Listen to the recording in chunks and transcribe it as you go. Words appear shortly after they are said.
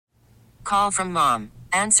call from mom.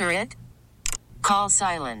 Answer it. Call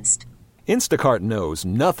silenced. Instacart knows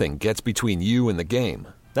nothing gets between you and the game.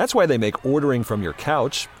 That's why they make ordering from your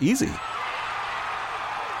couch easy.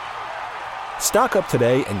 Stock up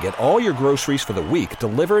today and get all your groceries for the week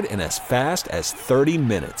delivered in as fast as 30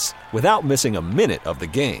 minutes without missing a minute of the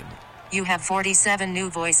game. You have 47 new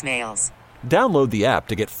voicemails. Download the app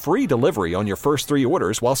to get free delivery on your first 3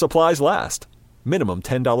 orders while supplies last. Minimum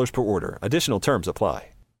 $10 per order. Additional terms apply.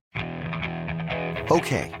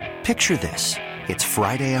 Okay, picture this. It's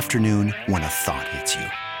Friday afternoon when a thought hits you.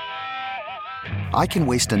 I can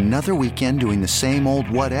waste another weekend doing the same old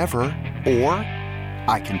whatever, or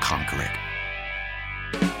I can conquer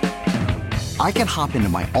it. I can hop into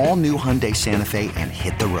my all-new Hyundai Santa Fe and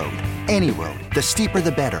hit the road. Any road. The steeper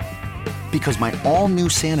the better. Because my all-new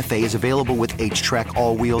Santa Fe is available with H-Track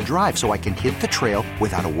all-wheel drive, so I can hit the trail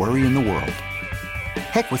without a worry in the world.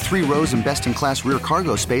 Heck, with 3 rows and best-in-class rear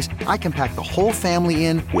cargo space, I can pack the whole family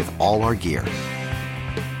in with all our gear.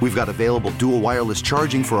 We've got available dual wireless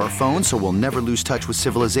charging for our phones, so we'll never lose touch with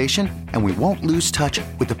civilization, and we won't lose touch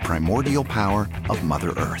with the primordial power of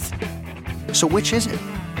Mother Earth. So which is it?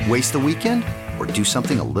 Waste the weekend or do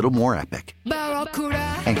something a little more epic?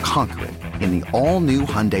 And conquer it in the all-new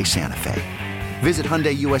Hyundai Santa Fe. Visit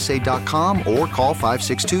HyundaiUSA.com or call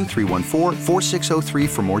 562-314-4603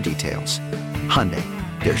 for more details. Hyundai,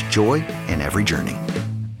 there's joy in every journey.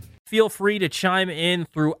 Feel free to chime in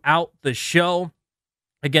throughout the show.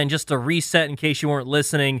 Again, just a reset in case you weren't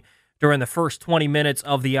listening during the first 20 minutes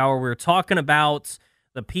of the hour. We were talking about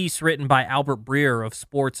the piece written by Albert Breer of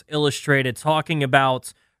Sports Illustrated, talking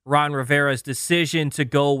about Ron Rivera's decision to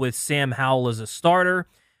go with Sam Howell as a starter.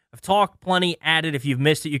 I've talked plenty at it. If you've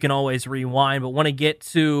missed it, you can always rewind. But want to get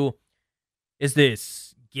to, is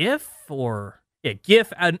this GIF or... Yeah,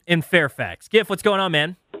 GIF in Fairfax. GIF, what's going on,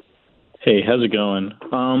 man? Hey, how's it going?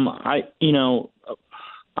 I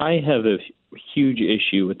have a huge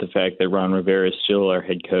issue with the fact that Ron Rivera is still our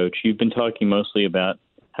head coach. You've been talking mostly about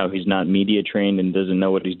how he's not media trained and doesn't know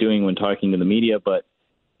what he's doing when talking to the media, but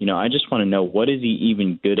I just want to know, what is he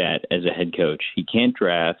even good at as a head coach? He can't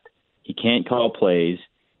draft. He can't call plays.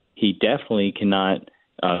 He definitely cannot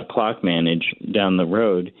clock manage down the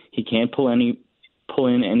road. He can't pull in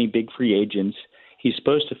any big free agents. He's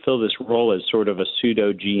supposed to fill this role as sort of a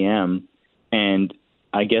pseudo GM, and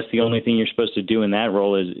I guess the only thing you're supposed to do in that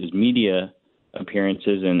role is media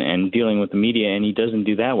appearances and dealing with the media, and he doesn't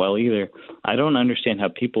do that well either. I don't understand how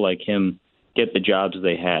people like him get the jobs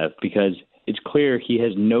they have, because it's clear he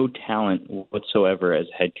has no talent whatsoever as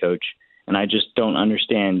head coach, and I just don't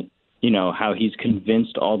understand, how he's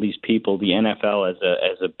convinced all these people, the NFL as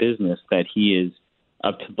a business, that he is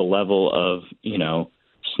up to the level of,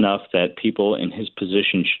 snuff that people in his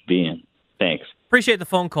position should be in. Thanks. Appreciate the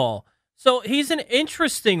phone call. So he's an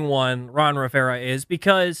interesting one, Ron Rivera is,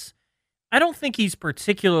 because I don't think he's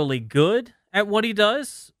particularly good at what he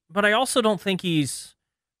does, but I also don't think he's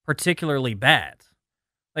particularly bad.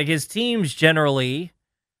 Like, his teams generally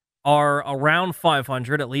are around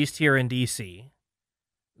 500, at least here in D.C.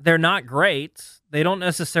 They're not great. They don't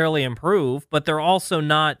necessarily improve, but they're also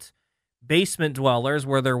not basement dwellers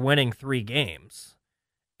where they're winning 3 games.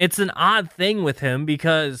 It's an odd thing with him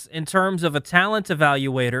because in terms of a talent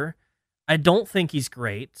evaluator, I don't think he's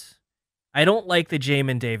great. I don't like the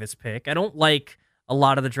Jamin Davis pick. I don't like a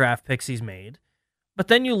lot of the draft picks he's made. But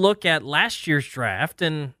then you look at last year's draft,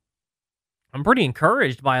 and I'm pretty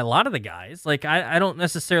encouraged by a lot of the guys. Like, I don't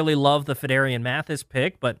necessarily love the Fedarian Mathis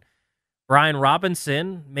pick, but Brian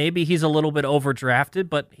Robinson, maybe he's a little bit overdrafted,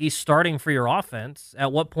 but he's starting for your offense.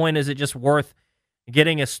 At what point is it just worth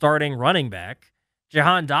getting a starting running back?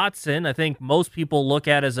 Jahan Dotson, I think most people look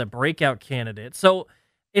at as a breakout candidate. So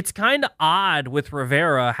it's kind of odd with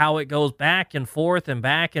Rivera how it goes back and forth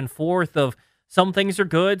of some things are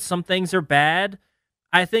good, some things are bad.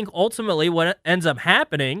 I think ultimately what ends up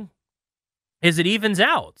happening is it evens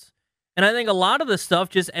out. And I think a lot of the stuff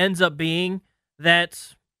just ends up being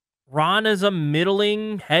that Ron is a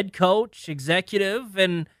middling head coach, executive,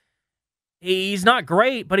 and he's not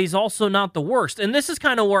great, but he's also not the worst. And this is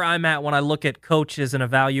kind of where I'm at when I look at coaches and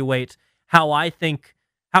evaluate how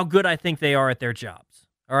good I think they are at their jobs.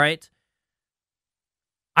 All right?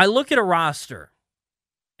 I look at a roster,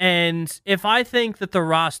 and if I think that the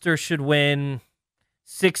roster should win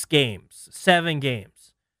 6 games, 7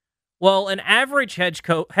 games, well, an average head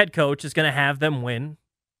coach is going to have them win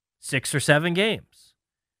 6 or 7 games.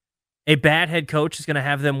 A bad head coach is going to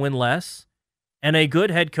have them win less. And a good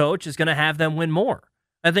head coach is going to have them win more.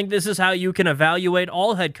 I think this is how you can evaluate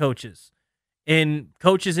all head coaches in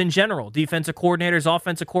general, defensive coordinators,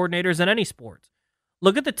 offensive coordinators in any sport.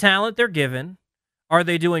 Look at the talent they're given. Are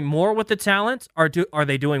they doing more with the talent? Are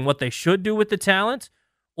they doing what they should do with the talent?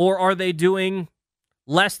 Or are they doing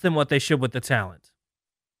less than what they should with the talent?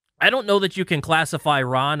 I don't know that you can classify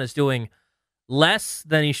Ron as doing less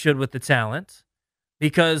than he should with the talent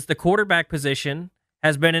because the quarterback position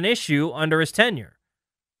has been an issue under his tenure.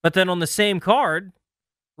 But then on the same card,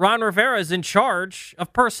 Ron Rivera is in charge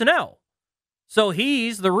of personnel. So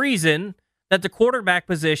he's the reason that the quarterback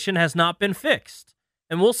position has not been fixed.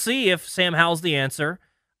 And we'll see if Sam Howell's the answer.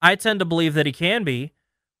 I tend to believe that he can be,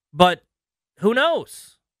 but who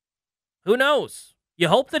knows? Who knows? You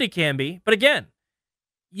hope that he can be, but again,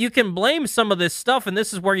 you can blame some of this stuff, and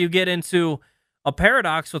this is where you get into a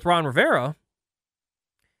paradox with Ron Rivera.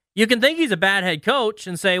 You can think he's a bad head coach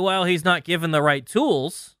and say, well, he's not given the right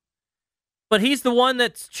tools, but he's the one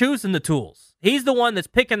that's choosing the tools. He's the one that's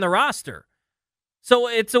picking the roster. So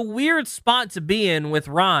it's a weird spot to be in with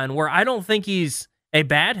Ron, where I don't think he's a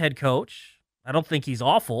bad head coach. I don't think he's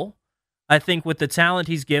awful. I think with the talent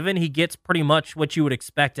he's given, he gets pretty much what you would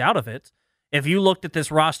expect out of it. If you looked at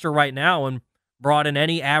this roster right now and brought in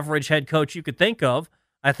any average head coach you could think of,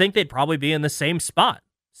 I think they'd probably be in the same spot.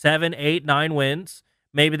 7, 8, 9 wins.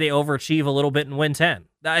 Maybe they overachieve a little bit and win 10.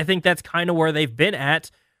 I think that's kind of where they've been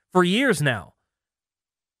at for years now.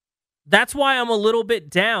 That's why I'm a little bit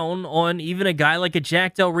down on even a guy like a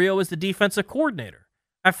Jack Del Rio as the defensive coordinator.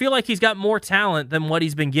 I feel like he's got more talent than what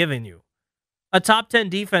he's been giving you. A top 10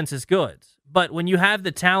 defense is good, but when you have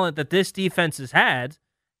the talent that this defense has had,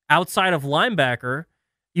 outside of linebacker,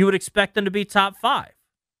 you would expect them to be top 5.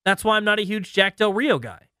 That's why I'm not a huge Jack Del Rio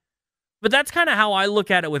guy. But that's kind of how I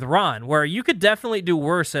look at it with Ron, where you could definitely do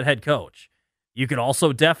worse at head coach. You could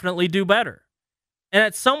also definitely do better. And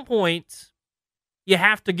at some point, you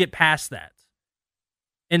have to get past that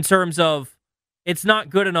in terms of it's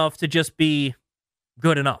not good enough to just be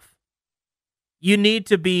good enough. You need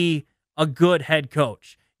to be a good head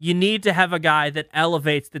coach. You need to have a guy that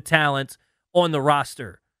elevates the talent on the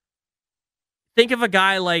roster. Think of a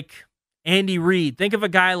guy like Andy Reid. Think of a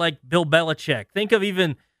guy like Bill Belichick. Think of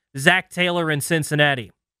even Zach Taylor in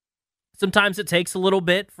Cincinnati. Sometimes it takes a little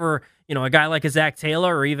bit for, a guy like a Zach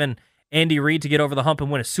Taylor or even Andy Reid to get over the hump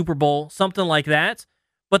and win a Super Bowl, something like that.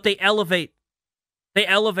 But they elevate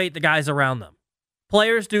the guys around them.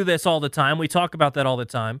 Players do this all the time. We talk about that all the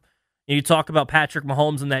time. You talk about Patrick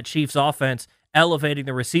Mahomes and that Chiefs offense elevating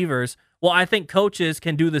the receivers. Well, I think coaches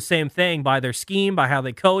can do the same thing by their scheme, by how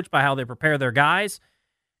they coach, by how they prepare their guys.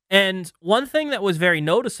 And one thing that was very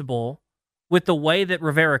noticeable with the way that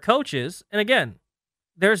Rivera coaches, and again,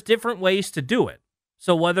 there's different ways to do it.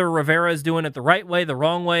 So whether Rivera is doing it the right way, the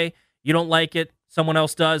wrong way, you don't like it, someone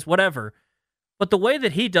else does, whatever. But the way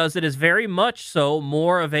that he does it is very much so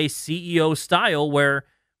more of a CEO style where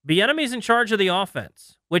Bieniemy's in charge of the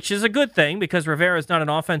offense, which is a good thing because Rivera is not an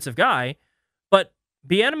offensive guy, but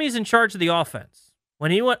Bieniemy's in charge of the offense.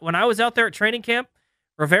 When I was out there at training camp,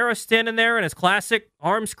 Rivera's standing there in his classic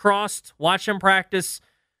arms crossed, watch him practice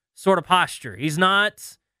sort of posture. He's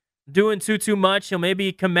not doing too much. He'll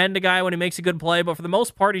maybe commend a guy when he makes a good play, but for the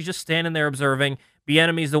most part, he's just standing there observing.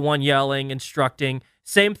 Bieniemy's the one yelling, instructing.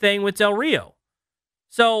 Same thing with Del Rio.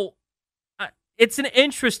 So it's an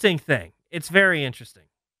interesting thing. It's very interesting.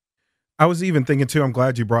 I was even thinking, too, I'm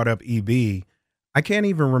glad you brought up EB. I can't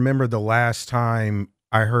even remember the last time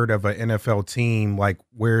I heard of an NFL team like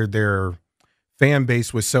where their fan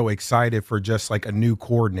base was so excited for just like a new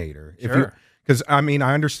coordinator. Sure. Because, I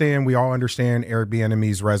understand, we all understand Eric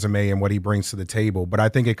Bieniemy's resume and what he brings to the table, but I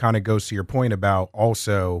think it kind of goes to your point about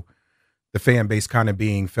also the fan base kind of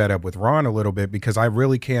being fed up with Ron a little bit, because I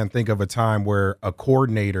really can't think of a time where a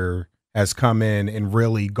coordinator has come in and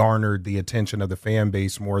really garnered the attention of the fan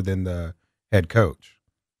base more than the head coach.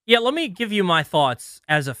 Yeah, let me give you my thoughts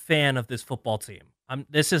as a fan of this football team.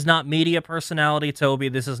 This is not media personality, Toby.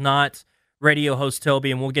 This is not radio host,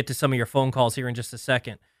 Toby, and we'll get to some of your phone calls here in just a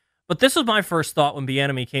second. But this was my first thought when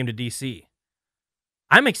Bieniemy came to D.C.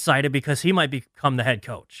 I'm excited because he might become the head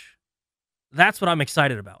coach. That's what I'm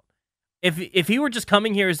excited about. If he were just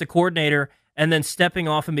coming here as the coordinator and then stepping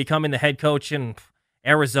off and becoming the head coach in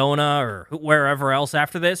Arizona or wherever else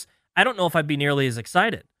after this, I don't know if I'd be nearly as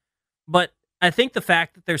excited. But I think the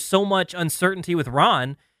fact that there's so much uncertainty with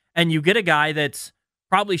Ron, and you get a guy that's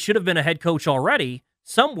probably should have been a head coach already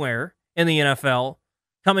somewhere in the NFL,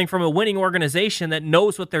 coming from a winning organization that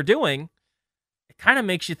knows what they're doing, it kind of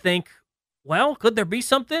makes you think, well, could there be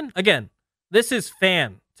something? Again, this is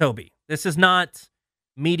fan Toby. This is not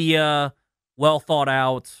media, well thought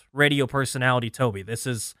out radio personality Toby. This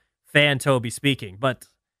is fan Toby speaking, but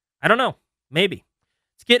I don't know. Maybe.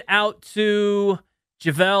 Let's get out to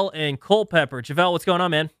Javelle and Culpeper. Javelle, what's going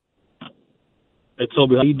on, man? Hey,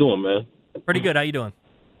 Toby, how you doing, man? Pretty good. How you doing?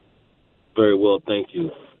 Very well, thank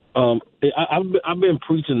you. I've been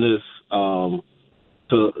preaching this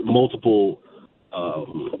to multiple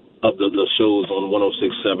of the shows on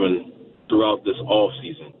 106.7 throughout this off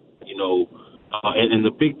season. And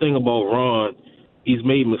the big thing about Ron, he's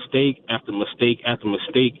made mistake after mistake after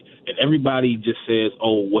mistake, and everybody just says,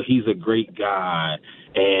 "Oh, well, he's a great guy,"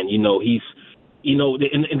 and he's,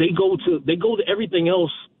 and they go to everything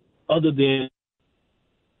else other than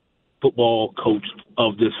football coach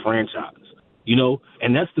of this franchise,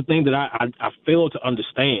 and that's the thing that I fail to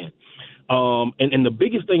understand. And the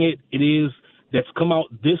biggest thing it is that's come out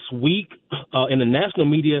this week in the national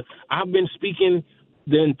media, I've been speaking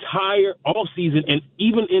the entire off season and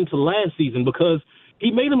even into last season, because he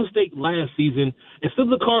made a mistake last season. Instead of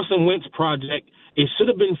the Carson Wentz project, it should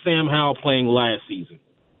have been Sam Howell playing last season,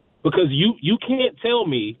 because you can't tell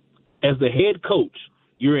me as the head coach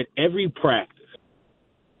you're at every practice,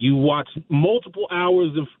 you watch multiple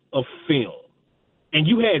hours of film, and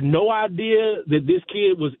you had no idea that this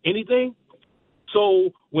kid was anything. So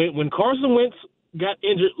when Carson Wentz got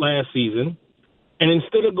injured last season, and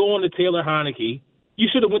instead of going to Taylor Heineke, you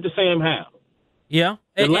should have went to Sam Howell. Yeah.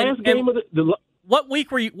 The last game of the what week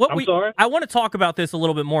were you? Sorry? I want to talk about this a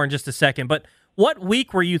little bit more in just a second, but what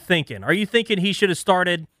week were you thinking? Are you thinking he should have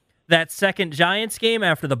started that second Giants game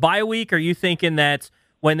after the bye week? Are you thinking that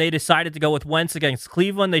when they decided to go with Wentz against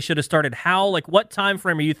Cleveland, they should have started Howell? Like, what time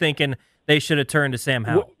frame are you thinking they should have turned to Sam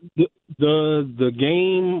Howell? The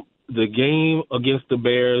game against the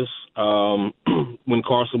Bears when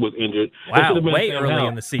Carson was injured. Wow, way early Howell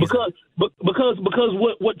in the season. Because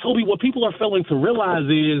what people are failing to realize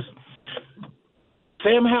is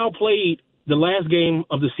Sam Howell played the last game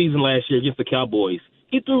of the season last year against the Cowboys.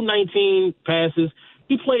 He threw 19 passes.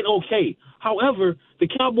 He played okay. However, the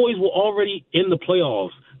Cowboys were already in the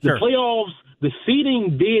playoffs. The playoffs, the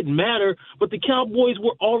seeding did matter, but the Cowboys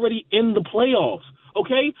were already in the playoffs.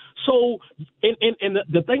 Okay? So, and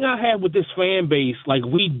the thing I have with this fan base, like,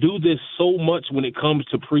 we do this so much when it comes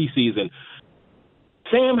to preseason.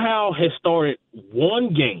 Sam Howell has started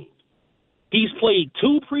one game. He's played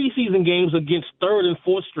 2 preseason games against third and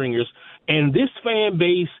fourth stringers, and this fan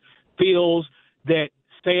base feels that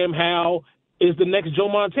Sam Howell is the next Joe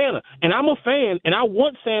Montana. And I'm a fan, and I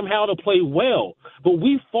want Sam Howell to play well, but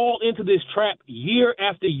we fall into this trap year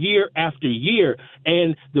after year after year.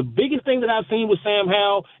 And the biggest thing that I've seen with Sam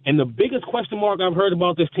Howell, and the biggest question mark I've heard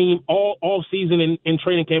about this team all season in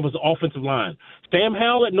training camp, was the offensive line. Sam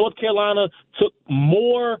Howell at North Carolina took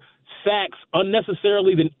more sacks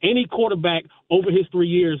unnecessarily than any quarterback over his 3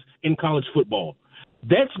 years in college football.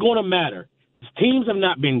 That's going to matter. His teams have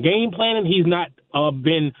not been game planning. He's not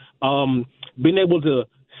been able to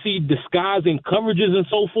see disguising coverages and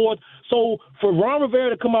so forth. So for Ron Rivera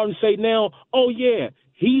to come out and say now, oh, yeah,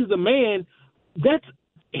 he's the man,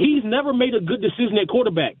 he's never made a good decision at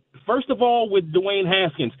quarterback. First of all, with Dwayne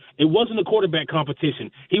Haskins, it wasn't a quarterback competition.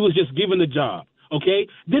 He was just given the job. Okay?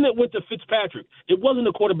 Then it went to Fitzpatrick. It wasn't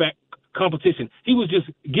a quarterback competition. He was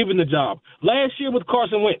just given the job. Last year with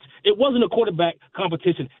Carson Wentz, it wasn't a quarterback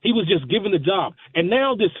competition. He was just given the job. And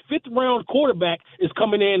now this 5th-round quarterback is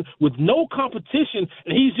coming in with no competition,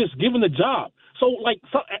 and he's just given the job. So,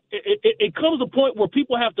 it comes to a point where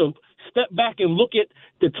people have to step back and look at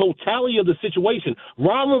the totality of the situation.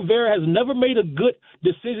 Ron Rivera has never made a good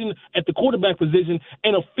decision at the quarterback position,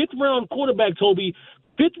 and a 5th-round quarterback, Toby,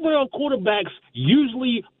 5th-round quarterbacks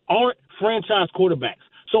usually aren't franchise quarterbacks.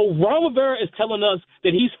 So Ron Rivera is telling us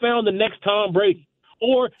that he's found the next Tom Brady,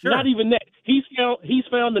 or not even that. He's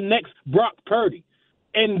found the next Brock Purdy.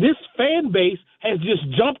 And this fan base has just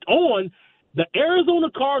jumped on the Arizona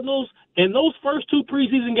Cardinals in those first 2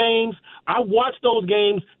 preseason games. I watched those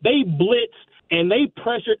games. They blitzed and they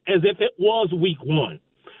pressured as if it was week 1.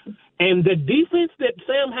 And the defense that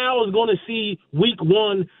Sam Howell is going to see week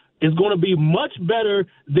 1 is going to be much better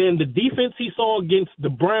than the defense he saw against the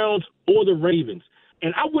Browns or the Ravens.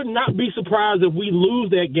 And I would not be surprised if we lose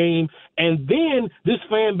that game, and then this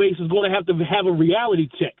fan base is going to have a reality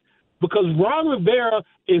check, because Ron Rivera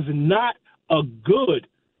is not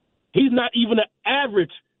he's not even an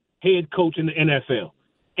average head coach in the NFL.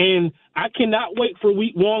 And I cannot wait for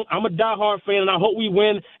week 1. I'm a diehard fan, and I hope we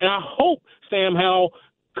win, and I hope Sam Howell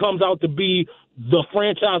comes out to be the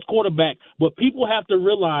franchise quarterback. But people have to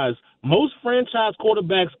realize most franchise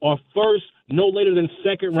quarterbacks are first, no later than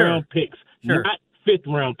second-round picks, not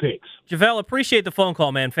 5th-round picks. JaVale, appreciate the phone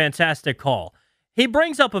call, man. Fantastic call. He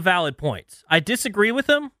brings up a valid point. I disagree with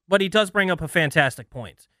him, but he does bring up a fantastic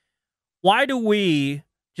point. Why do we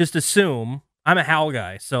just assume, I'm a Howell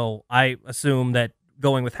guy, so I assume that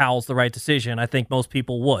going with Howell's the right decision. I think most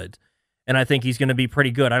people would. and I think he's going to be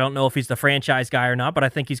pretty good. I don't know if he's the franchise guy or not, but I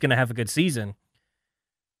think he's going to have a good season.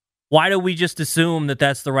 Why do we just assume that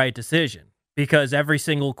that's the right decision? Because every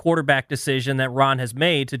single quarterback decision that Ron has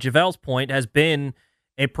made, to JaVale's point, has been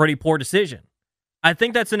a pretty poor decision. I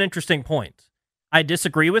think that's an interesting point. I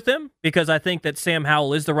disagree with him because I think that Sam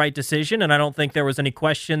Howell is the right decision, and I don't think there was any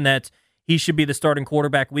question that he should be the starting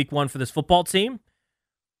quarterback week 1 for this football team.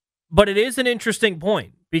 But it is an interesting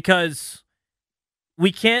point because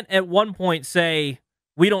we can't at one point say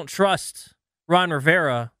we don't trust Ron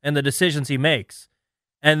Rivera and the decisions he makes,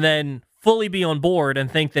 and then fully be on board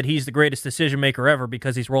and think that he's the greatest decision maker ever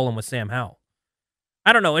because he's rolling with Sam Howell.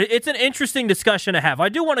 I don't know. It's an interesting discussion to have. I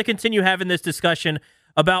do want to continue having this discussion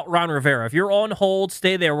about Ron Rivera. If you're on hold,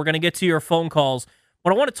 stay there. We're going to get to your phone calls.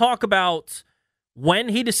 But I want to talk about when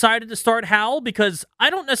he decided to start Howell, because I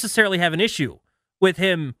don't necessarily have an issue with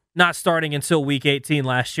him not starting until week 18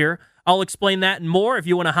 last year. I'll explain that and more if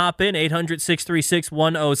you want to hop in.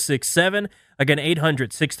 800-636-1067. Again,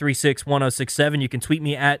 800-636-1067. You can tweet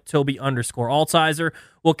me at Tobi_Altizer.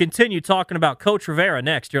 We'll continue talking about Coach Rivera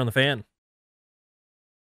next here on The Fan.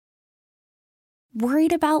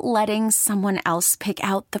 Worried about letting someone else pick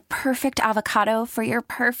out the perfect avocado for your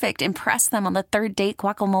perfect impress them on the third date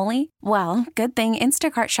guacamole? Well, good thing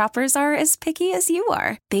Instacart shoppers are as picky as you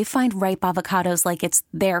are. They find ripe avocados like it's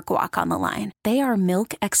their guac on the line. They are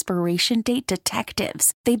milk expiration date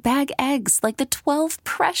detectives. They bag eggs like the 12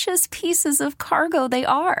 precious pieces of cargo they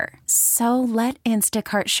are. So let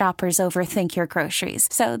Instacart shoppers overthink your groceries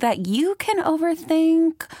so that you can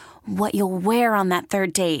overthink what you'll wear on that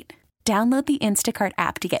third date. Download the Instacart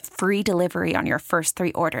app to get free delivery on your first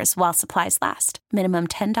 3 orders while supplies last. Minimum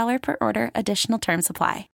 $10 per order. Additional terms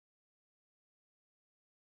apply.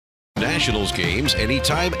 Nationals games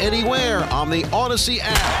anytime, anywhere on the Odyssey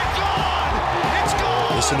app. It's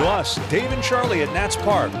gone! Listen to us, Dave and Charlie at Nats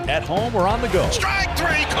Park, at home or on the go. Strike 3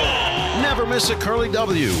 call! Never miss a Curly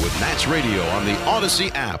W with Nats Radio on the Odyssey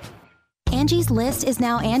app. Angie's List is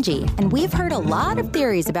now Angie, and we've heard a lot of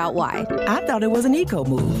theories about why. I thought it was an eco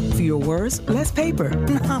move. Fewer words, less paper.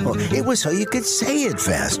 No, it was so you could say it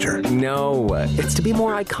faster. No, it's to be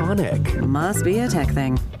more iconic. Must be a tech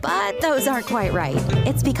thing. But those aren't quite right.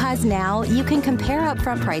 It's because now you can compare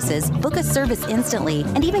upfront prices, book a service instantly,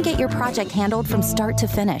 and even get your project handled from start to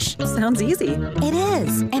finish. Sounds easy. It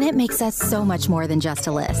is, and it makes us so much more than just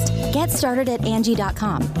a list. Get started at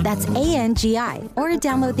Angie.com. That's ANGI, or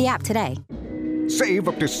download the app today. Save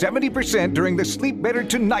up to 70% during the Sleep Better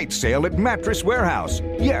Tonight sale at Mattress Warehouse.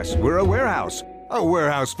 Yes, we're a warehouse. A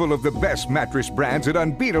warehouse full of the best mattress brands at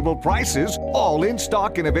unbeatable prices, all in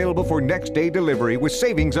stock and available for next day delivery with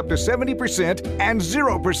savings up to 70% and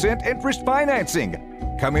 0% interest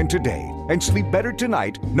financing. Come in today and sleep better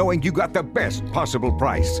tonight knowing you got the best possible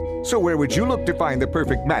price. So where would you look to find the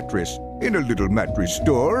perfect mattress? In a little mattress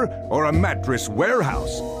store or a mattress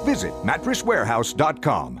warehouse? Visit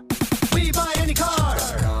mattresswarehouse.com. We buy any car.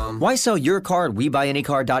 Why sell your car at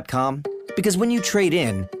WeBuyAnyCar.com? Because when you trade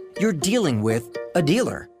in, you're dealing with a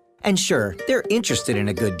dealer. And sure, they're interested in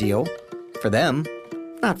a good deal. For them,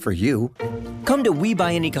 not for you. Come to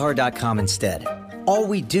WeBuyAnyCar.com instead. All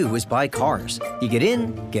we do is buy cars. You get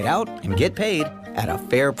in, get out, and get paid at a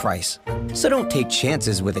fair price. So don't take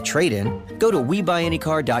chances with a trade-in. Go to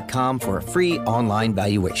WeBuyAnyCar.com for a free online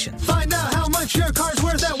valuation. Find out how much your car's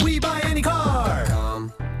worth at WeBuyAnyCar.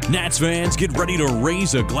 Nats fans, get ready to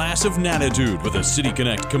raise a glass of Natitude with a City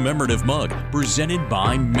Connect commemorative mug presented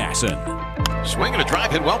by Masson. Swing and a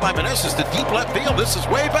drive hit well by Meneses to deep left field. This is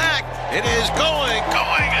way back. It is going,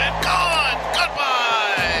 and gone.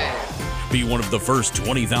 Goodbye. Be one of the first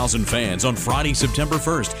 20,000 fans on Friday, September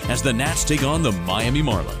 1st as the Nats take on the Miami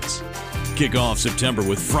Marlins. Kick off September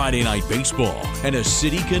with Friday Night Baseball and a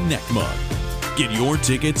City Connect mug. Get your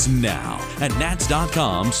tickets now at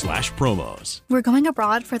nats.com/promos. We're going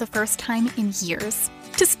abroad for the first time in years.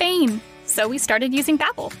 To Spain. So we started using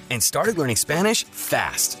Babbel. And started learning Spanish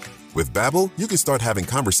fast. With Babbel, you can start having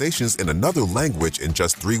conversations in another language in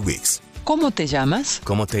just 3 weeks. ¿Cómo te llamas?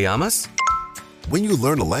 ¿Cómo te llamas? When you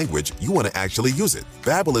learn a language, you want to actually use it.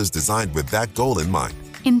 Babbel is designed with that goal in mind.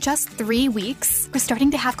 In just 3 weeks, we're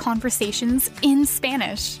starting to have conversations in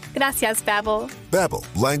Spanish. Gracias, Babbel. Babbel,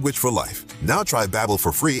 language for life. Now try Babbel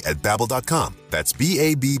for free at Babbel.com. That's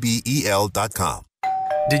BABBEL.com.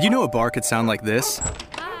 Did you know a bar could sound like this?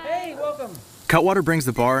 Hey, welcome. Cutwater brings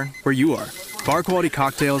the bar where you are. Bar quality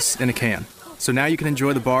cocktails in a can. So now you can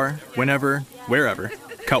enjoy the bar whenever, wherever.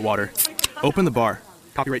 Cutwater. Open the bar.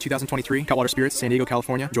 Copyright 2023, Cutwater Spirits, San Diego,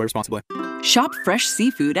 California. Enjoy responsibly. Shop fresh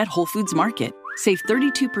seafood at Whole Foods Market. Save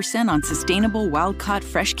 32% on sustainable wild-caught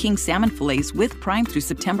fresh king salmon fillets with Prime through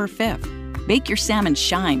September 5th. Bake your salmon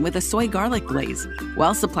shine with a soy garlic glaze.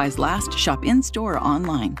 While supplies last, shop in-store or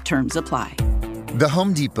online. Terms apply. The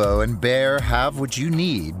Home Depot and Behr have what you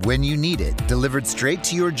need when you need it, delivered straight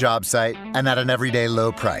to your job site and at an everyday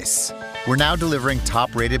low price. We're now delivering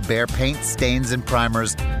top-rated Behr paint, stains, and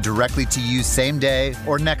primers directly to you same day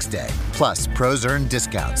or next day. Plus, pros earn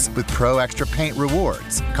discounts with Pro Extra Paint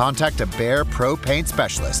rewards. Contact a Behr Pro Paint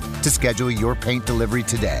specialist to schedule your paint delivery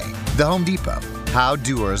today. The Home Depot. How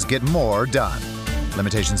doers get more done.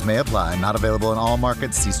 Limitations may apply. Not available in all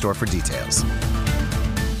markets. See store for details.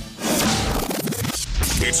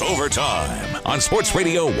 It's overtime on Sports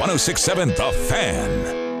Radio 106.7 The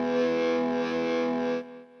Fan.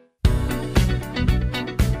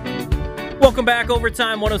 Welcome back,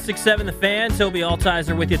 Overtime 106.7 The Fan. Tobi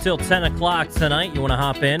Altizer with you till 10 o'clock tonight. You want to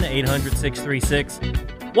hop in,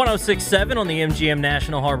 800-636-1067 on the MGM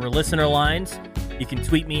National Harbor listener lines. You can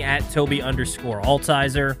tweet me at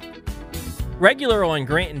Tobi_Altizer. Regular on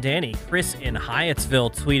Grant and Danny, Chris in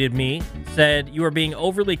Hyattsville tweeted me, said, "You are being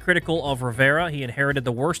overly critical of Rivera. He inherited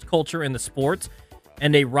the worst culture in the sport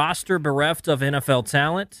and a roster bereft of NFL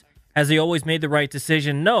talent. Has he always made the right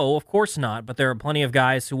decision? No, of course not, but there are plenty of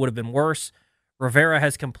guys who would have been worse. Rivera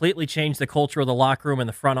has completely changed the culture of the locker room and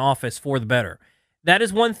the front office for the better." That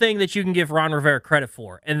is one thing that you can give Ron Rivera credit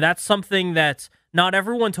for, and that's something that not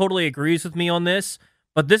everyone totally agrees with me on this,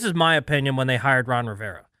 but this is my opinion when they hired Ron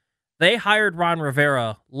Rivera. They hired Ron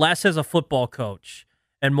Rivera less as a football coach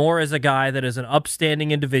and more as a guy that is an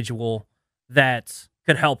upstanding individual that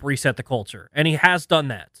could help reset the culture, and he has done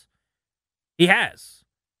that. He has.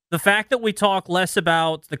 The fact that we talk less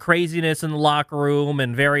about the craziness in the locker room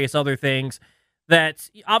and various other things, that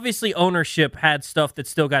obviously ownership had stuff that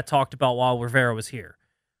still got talked about while Rivera was here.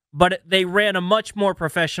 But they ran a much more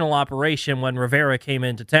professional operation when Rivera came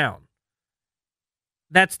into town.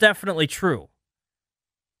 That's definitely true.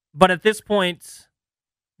 But at this point,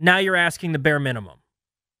 now you're asking the bare minimum,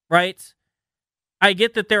 right? I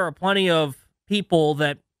get that there are plenty of people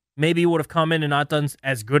that maybe would have come in and not done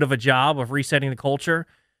as good of a job of resetting the culture,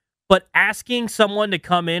 but asking someone to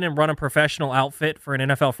come in and run a professional outfit for an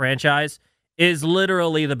NFL franchise is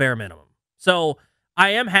literally the bare minimum. So I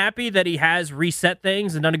am happy that he has reset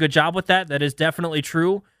things and done a good job with that. That is definitely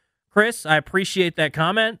true. Chris, I appreciate that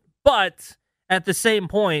comment. But at the same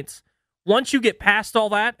point, once you get past all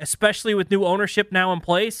that, especially with new ownership now in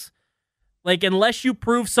place, like unless you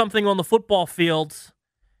prove something on the football field,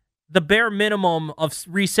 the bare minimum of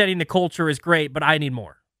resetting the culture is great, but I need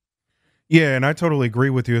more. Yeah, and I totally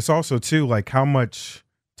agree with you. It's also too like how much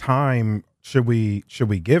time should we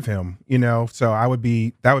give him? You know, so that would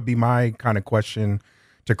be my kind of question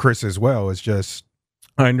to Chris as well. Is just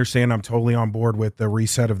I understand I'm totally on board with the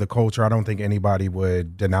reset of the culture. I don't think anybody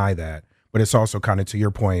would deny that. But it's also kind of to your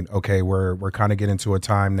point, okay, we're kind of getting to a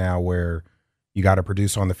time now where you got to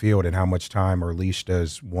produce on the field, and how much time or leash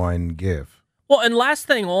does one give? Well, and last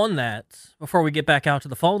thing on that, before we get back out to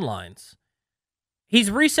the phone lines, he's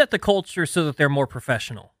reset the culture so that they're more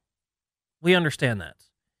professional. We understand that.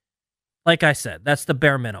 Like I said, that's the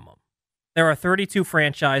bare minimum. There are 32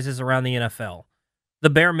 franchises around the NFL. The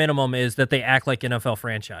bare minimum is that they act like NFL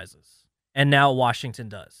franchises. And now Washington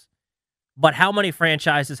does. But how many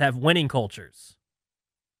franchises have winning cultures?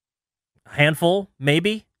 A handful,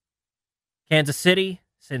 maybe. Kansas City,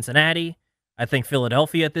 Cincinnati, I think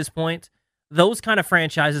Philadelphia at this point. Those kind of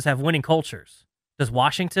franchises have winning cultures. Does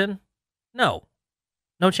Washington? No.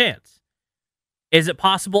 No chance. Is it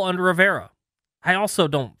possible under Rivera? I also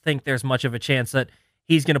don't think there's much of a chance that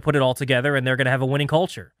he's going to put it all together and they're going to have a winning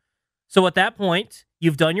culture. So at that point,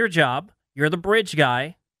 you've done your job. You're the bridge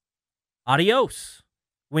guy. Adios.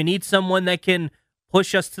 We need someone that can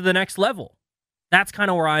push us to the next level. That's kind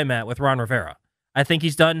of where I'm at with Ron Rivera. I think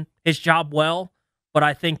he's done his job well, but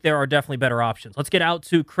I think there are definitely better options. Let's get out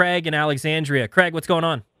to Craig in Alexandria. Craig, what's going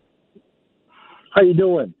on? How you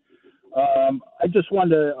doing? I just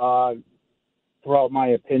wanted to throw out my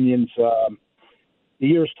opinions. The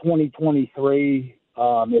year's 2023.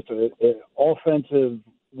 It's an offensive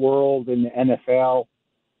world in the NFL,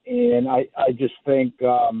 and I just think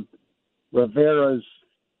Rivera's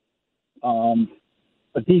a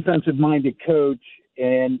defensive-minded coach,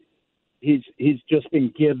 and he's just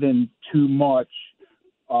been given too much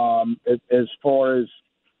as far as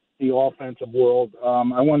the offensive world.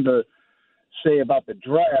 I wanted to say about the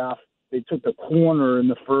draft, they took the corner in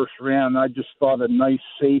the first round. I just thought a nice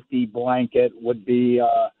safety blanket would be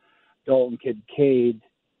Dalton Kincaid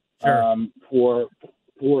for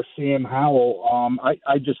Sam Howell.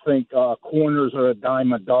 I just think corners are a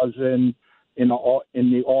dime a dozen in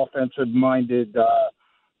the offensive-minded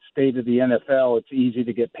state of the NFL. It's easy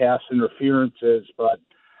to get pass interferences, but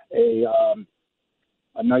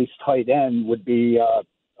a nice tight end would be a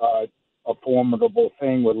formidable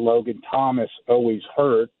thing with Logan Thomas always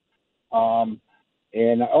hurt.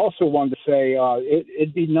 And I also wanted to say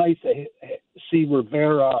it'd be nice to see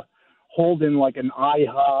Rivera holding like an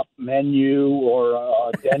IHOP menu or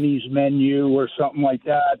a Denny's menu or something like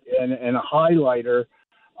that, and a highlighter,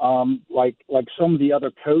 like some of the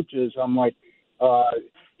other coaches. I'm like,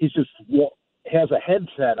 he's just has a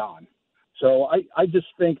headset on. So I just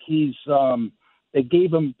think they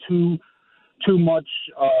gave him too much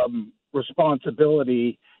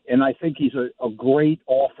responsibility, and I think he's a great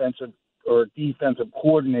offensive or defensive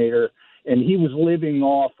coordinator, and he was living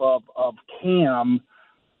off of Cam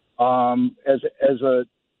as a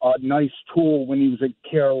nice tool when he was at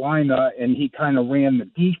Carolina, and he kind of ran the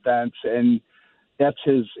defense, and that's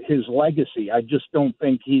his legacy. I just don't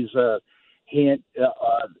think he's hand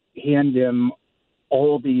him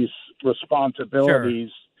all these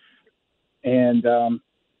responsibilities, and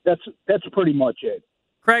that's pretty much it.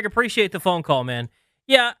 Craig, appreciate the phone call, man.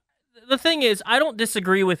 Yeah, the thing is, I don't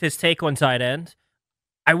disagree with his take on tight end.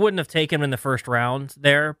 I wouldn't have taken him in the first round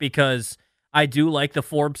there because I do like the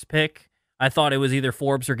Forbes pick. I thought it was either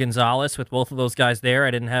Forbes or Gonzalez with both of those guys there.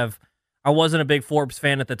 I wasn't a big Forbes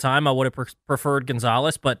fan at the time. I would have preferred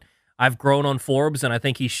Gonzalez, but I've grown on Forbes, and I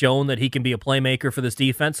think he's shown that he can be a playmaker for this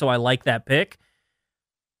defense, so I like that pick.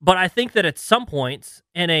 But I think that at some point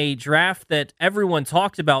in a draft that everyone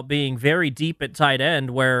talked about being very deep at tight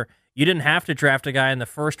end, where you didn't have to draft a guy in the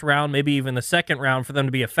first round, maybe even the second round, for them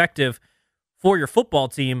to be effective for your football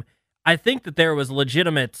team, I think that there was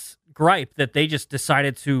legitimate gripe that they just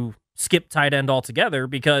decided to skip tight end altogether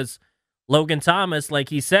because Logan Thomas, like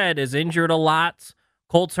he said, is injured a lot.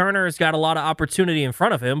 Cole Turner has got a lot of opportunity in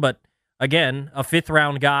front of him, but again, a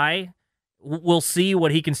fifth-round guy. We'll see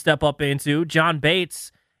what he can step up into. John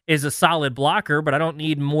Bates is a solid blocker, but I don't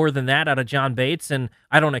need more than that out of John Bates, and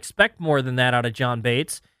I don't expect more than that out of John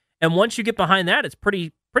Bates. And once you get behind that, it's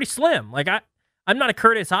pretty slim. Like I'm not a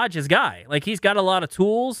Curtis Hodges guy. Like he's got a lot of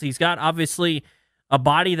tools. He's got obviously a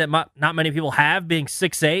body that not many people have, being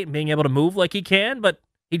 6'8", and being able to move like he can, but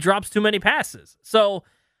he drops too many passes. So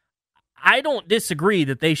I don't disagree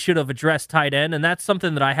that they should have addressed tight end, and that's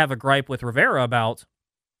something that I have a gripe with Rivera about,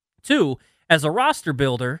 too, as a roster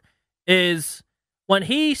builder, is when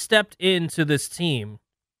he stepped into this team,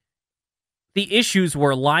 the issues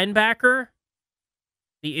were linebacker,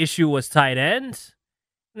 the issue was tight end,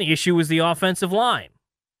 and the issue was the offensive line.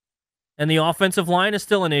 And the offensive line is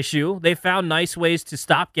still an issue. They found nice ways to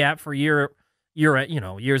stopgap for years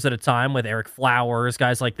at a time with Eric Flowers,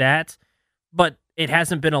 guys like that. But it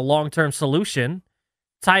hasn't been a long-term solution.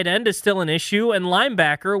 Tight end is still an issue, and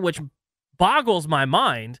linebacker, which boggles my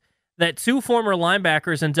mind that two former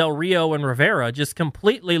linebackers in Del Rio and Rivera just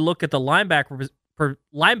completely look at the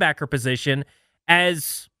linebacker position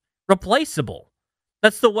as replaceable.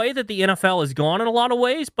 That's the way that the NFL has gone in a lot of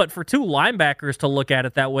ways, but for two linebackers to look at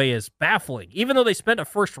it that way is baffling. Even though they spent a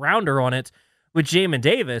first-rounder on it with Jamin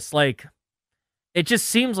Davis, it just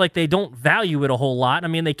seems like they don't value it a whole lot. I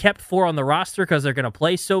mean, they kept 4 on the roster because they're going to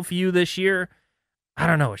play so few this year. I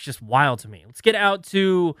don't know. It's just wild to me. Let's get out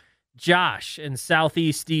to Josh in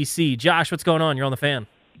Southeast D.C. Josh, what's going on? You're on the Fan.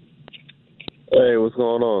 Hey, what's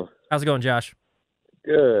going on? How's it going, Josh?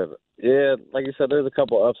 Good. Yeah, like you said, there's a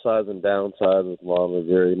couple upsides and downsides with Ron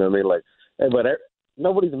Rivera. You know what I mean? But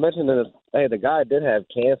nobody's mentioning that. Hey, the guy did have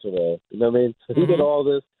cancer, though. You know what I mean? So he did all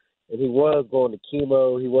this, and he was going to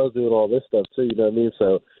chemo. He was doing all this stuff too. You know what I mean?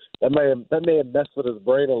 So that may have messed with his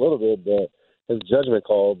brain a little bit, but his judgment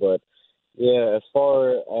call. But yeah, as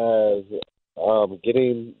far as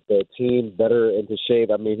getting the team better into shape,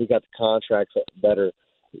 I mean, he got the contracts better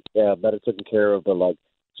taken care of, but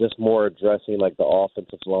just more addressing the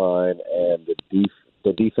offensive line and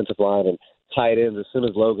the defensive line and tight ends. As soon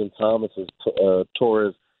as Logan Thomas tore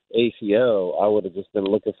his ACL, I would have just been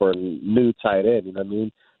looking for a new tight end. You know what I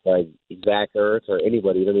mean? Like Zach Ertz or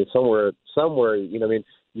anybody. You know what I mean? Somewhere. You know what I mean?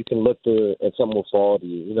 You can look to and something will fall to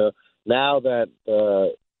you. You know, now that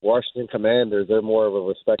Washington Commanders, they're more of a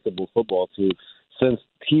respectable football team since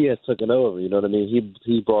he has taken over. You know what I mean?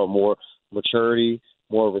 He brought more maturity,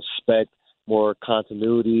 more respect, more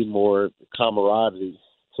continuity, more camaraderie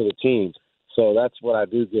to the team. So that's what I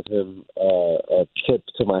do give him a tip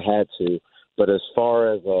to my hat to. But as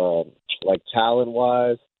far as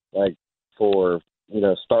talent-wise, for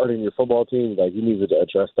starting your football team, you need to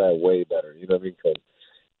address that way better. You know what I mean?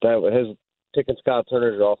 Because his picking Scott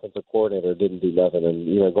Turner as your offensive coordinator didn't do nothing,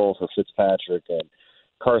 and going for Fitzpatrick and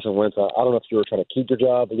Carson Wentz. I don't know if you were trying to keep your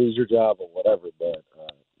job, lose your job, or whatever, but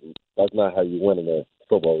that's not how you win in a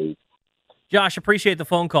football league. Josh, appreciate the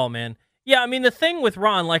phone call, man. Yeah, I mean, the thing with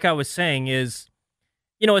Ron, like I was saying, is,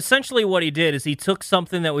 essentially what he did is he took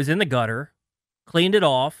something that was in the gutter, cleaned it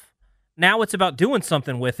off. Now it's about doing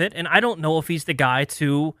something with it, and I don't know if he's the guy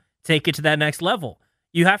to take it to that next level.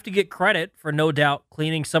 You have to get credit for, no doubt,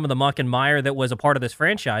 cleaning some of the muck and mire that was a part of this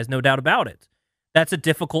franchise, no doubt about it. That's a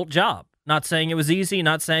difficult job. Not saying it was easy,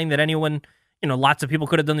 not saying that anyone, lots of people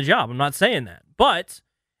could have done the job. I'm not saying that. But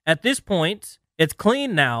at this point, it's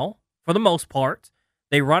clean now, for the most part.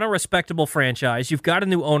 They run a respectable franchise. You've got a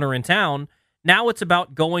new owner in town. Now it's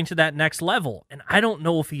about going to that next level, and I don't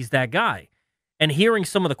know if he's that guy. And hearing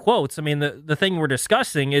some of the quotes, I mean, the thing we're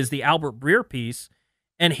discussing is the Albert Breer piece,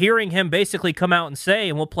 and hearing him basically come out and say,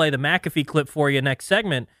 and we'll play the McAfee clip for you next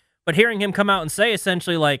segment, but hearing him come out and say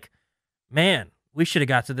essentially like, man, we should have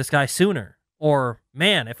got to this guy sooner. Or,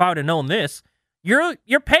 man, if I would have known this, you're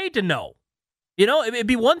paid to know. It'd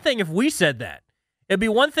be one thing if we said that. It'd be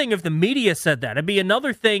one thing if the media said that. It'd be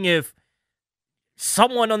another thing if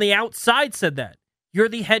someone on the outside said that. You're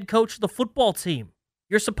the head coach of the football team.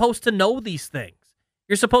 You're supposed to know these things.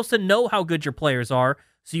 You're supposed to know how good your players are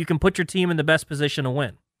so you can put your team in the best position to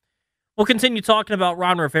win. We'll continue talking about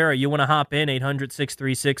Ron Rivera. You want to hop in,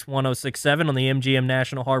 800-636-1067 on the MGM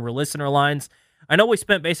National Harbor listener lines. I know we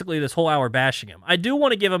spent basically this whole hour bashing him. I do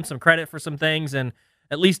want to give him some credit for some things and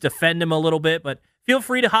at least defend him a little bit, but feel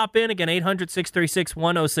free to hop in. Again,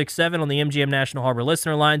 800-636-1067 on the MGM National Harbor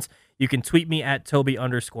listener lines. You can tweet me at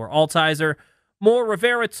Tobi_Altizer. More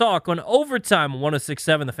Rivera talk on Overtime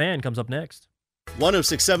 106.7 The Fan comes up next.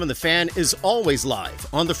 106.7 The Fan is always live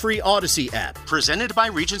on the free Odyssey app, presented by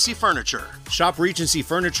Regency Furniture. Shop Regency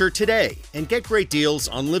Furniture today and get great deals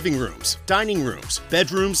on living rooms, dining rooms,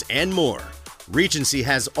 bedrooms, and more. Regency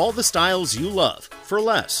has all the styles you love for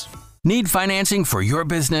less. Need financing for your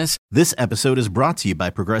business? This episode is brought to you by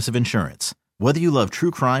Progressive Insurance. Whether you love true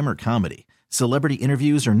crime or comedy, celebrity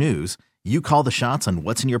interviews or news, you call the shots on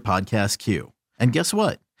what's in your podcast queue. And guess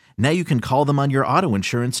what? Now you can call them on your auto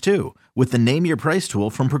insurance too with the Name Your Price tool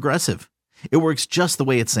from Progressive. It works just the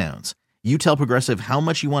way it sounds. You tell Progressive how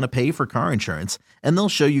much you want to pay for car insurance, and they'll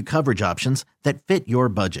show you coverage options that fit your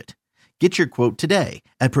budget. Get your quote today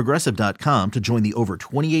at Progressive.com to join the over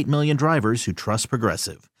 28 million drivers who trust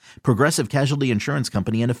Progressive. Progressive Casualty Insurance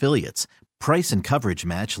Company and Affiliates. Price and coverage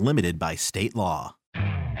match limited by state law.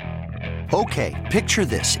 Okay, picture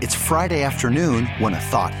this. It's Friday afternoon when a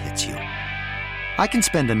thought hits you. I can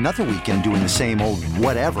spend another weekend doing the same old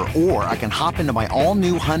whatever, or I can hop into my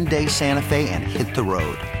all-new Hyundai Santa Fe and hit the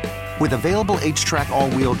road. With available H-Track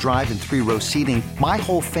all-wheel drive and 3-row seating, my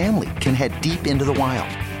whole family can head deep into the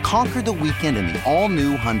wild. Conquer the weekend in the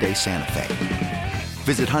all-new Hyundai Santa Fe.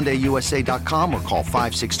 Visit HyundaiUSA.com or call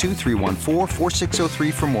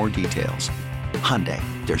 562-314-4603 for more details. Hyundai,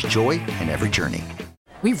 there's joy in every journey.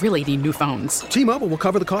 We really need new phones. T-Mobile will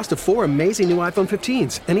cover the cost of 4 amazing new iPhone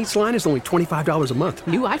 15s, and each line is only $25 a month.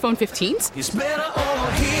 New iPhone 15s? It's better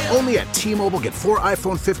over here. Only at T-Mobile, get 4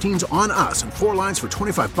 iPhone 15s on us and 4 lines for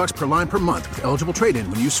 $25 per line per month with eligible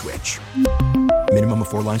trade-in when you switch. Minimum of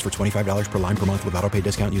 4 lines for $25 per line per month with autopay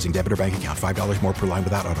discount using debit or bank account. $5 more per line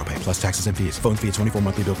without autopay, plus taxes and fees. Phone fee at 24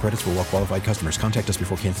 monthly bill credits for well-qualified customers. Contact us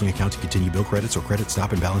before canceling account to continue bill credits or credit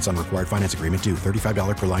stop and balance on required finance agreement due.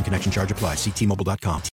 $35 per line connection charge applies. See T-Mobile.com.